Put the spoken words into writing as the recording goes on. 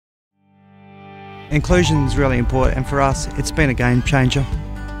Inclusion is really important, and for us, it's been a game changer.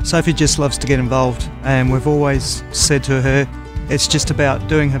 Sophie just loves to get involved, and we've always said to her, it's just about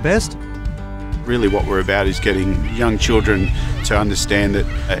doing her best. Really what we're about is getting young children to understand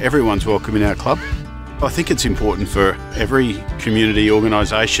that everyone's welcome in our club. I think it's important for every community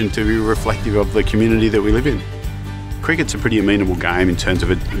organisation to be reflective of the community that we live in. Cricket's a pretty amenable game in terms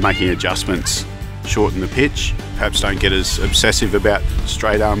of making adjustments, shorten the pitch, perhaps don't get as obsessive about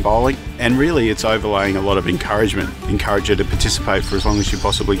straight arm bowling, and really it's overlaying a lot of encouragement. Encourage her to participate for as long as you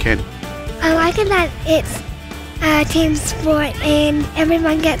possibly can. I like it that it's a team sport and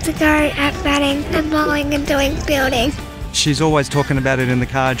everyone gets to go at batting and bowling and doing fielding. She's always talking about it in the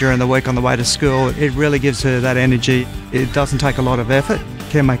car during the week on the way to school. It really gives her that energy. It doesn't take a lot of effort. It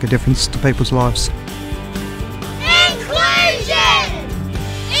can make a difference to people's lives.